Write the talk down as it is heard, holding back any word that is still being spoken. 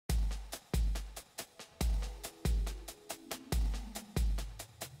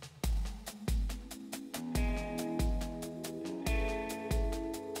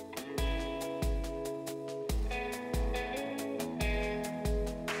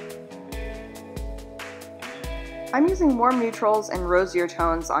I'm using warm neutrals and rosier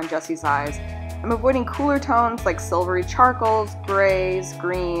tones on Jessie's eyes. I'm avoiding cooler tones like silvery charcoals, grays,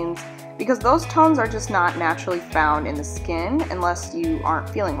 greens, because those tones are just not naturally found in the skin unless you aren't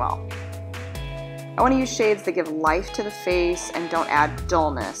feeling well. I want to use shades that give life to the face and don't add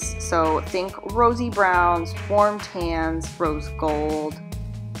dullness. So think rosy browns, warm tans, rose gold.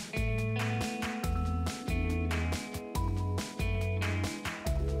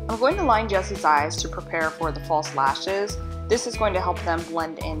 I'm going to line Jessie's eyes to prepare for the false lashes. This is going to help them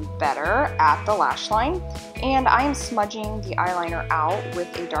blend in better at the lash line. And I am smudging the eyeliner out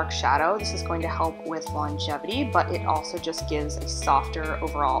with a dark shadow. This is going to help with longevity, but it also just gives a softer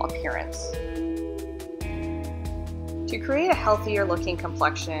overall appearance. To create a healthier looking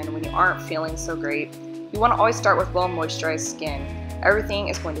complexion when you aren't feeling so great, you want to always start with well moisturized skin. Everything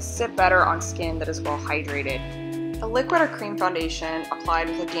is going to sit better on skin that is well hydrated. A liquid or cream foundation applied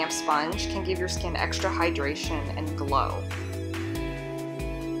with a damp sponge can give your skin extra hydration and glow.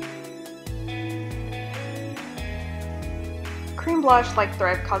 Cream blush like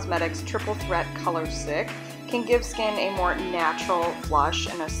Thrive Causemetics Triple Threat Color Stick can give skin a more natural flush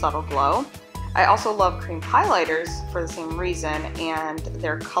and a subtle glow. I also love cream highlighters for the same reason, and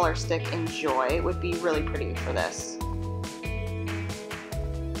their Color Stick Enjoy would be really pretty for this.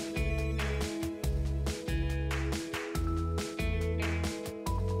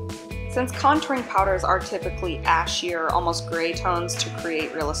 Since contouring powders are typically ashier, almost gray tones to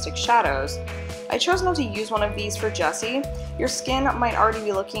create realistic shadows, I chose not to use one of these for Jessie. Your skin might already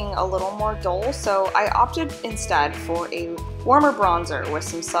be looking a little more dull, so I opted instead for a warmer bronzer with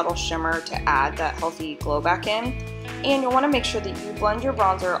some subtle shimmer to add that healthy glow back in. And you'll want to make sure that you blend your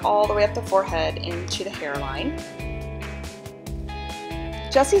bronzer all the way up the forehead into the hairline.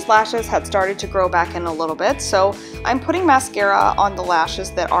 Jessie's lashes had started to grow back in a little bit, so I'm putting mascara on the lashes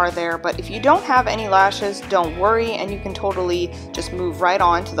that are there, but if you don't have any lashes, don't worry, and you can totally just move right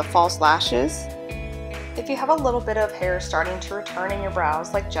on to the false lashes. If you have a little bit of hair starting to return in your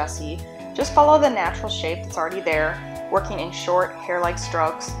brows like Jessie, just follow the natural shape that's already there, working in short hair-like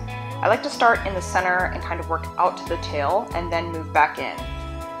strokes. I like to start in the center and kind of work out to the tail and then move back in.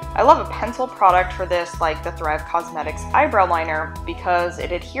 I love a pencil product for this, like the Thrive Causemetics eyebrow liner, because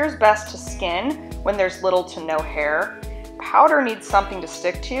it adheres best to skin when there's little to no hair. Powder needs something to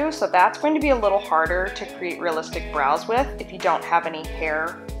stick to, so that's going to be a little harder to create realistic brows with if you don't have any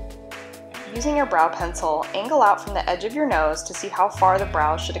hair. Using your brow pencil, angle out from the edge of your nose to see how far the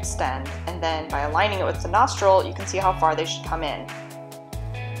brows should extend, and then by aligning it with the nostril, you can see how far they should come in.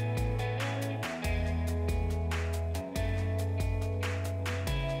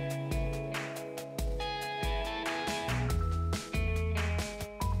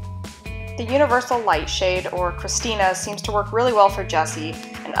 The Universal Light shade, or Christina, seems to work really well for Jessie,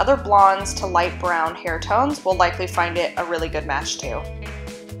 and other blondes to light brown hair tones will likely find it a really good match too.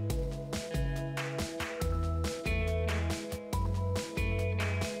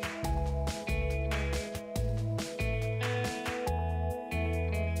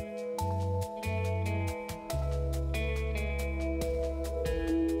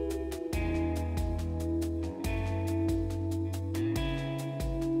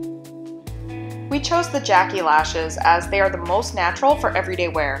 We chose the Jackie lashes as they are the most natural for everyday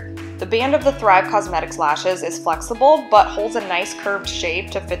wear. The band of the Thrive Causemetics lashes is flexible but holds a nice curved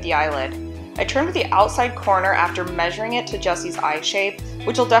shape to fit the eyelid. I trimmed the outside corner after measuring it to Jessie's eye shape,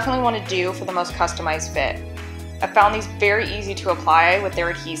 which you'll definitely want to do for the most customized fit. I found these very easy to apply with their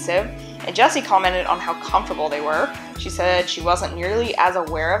adhesive, and Jessie commented on how comfortable they were. She said she wasn't nearly as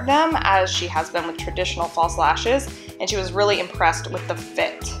aware of them as she has been with traditional false lashes, and she was really impressed with the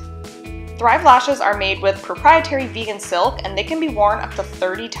fit. Thrive lashes are made with proprietary vegan silk, and they can be worn up to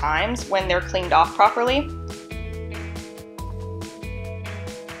 30 times when they're cleaned off properly.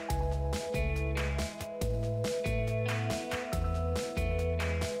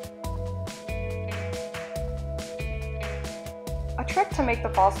 A trick to make the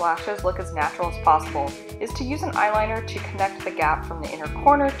false lashes look as natural as possible is to use an eyeliner to connect the gap from the inner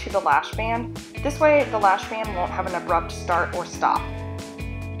corner to the lash band. This way the lash band won't have an abrupt start or stop.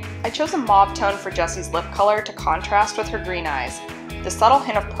 I chose a mauve tone for Jessie's lip color to contrast with her green eyes. The subtle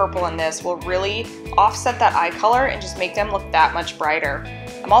hint of purple in this will really offset that eye color and just make them look that much brighter.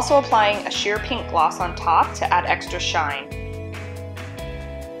 I'm also applying a sheer pink gloss on top to add extra shine.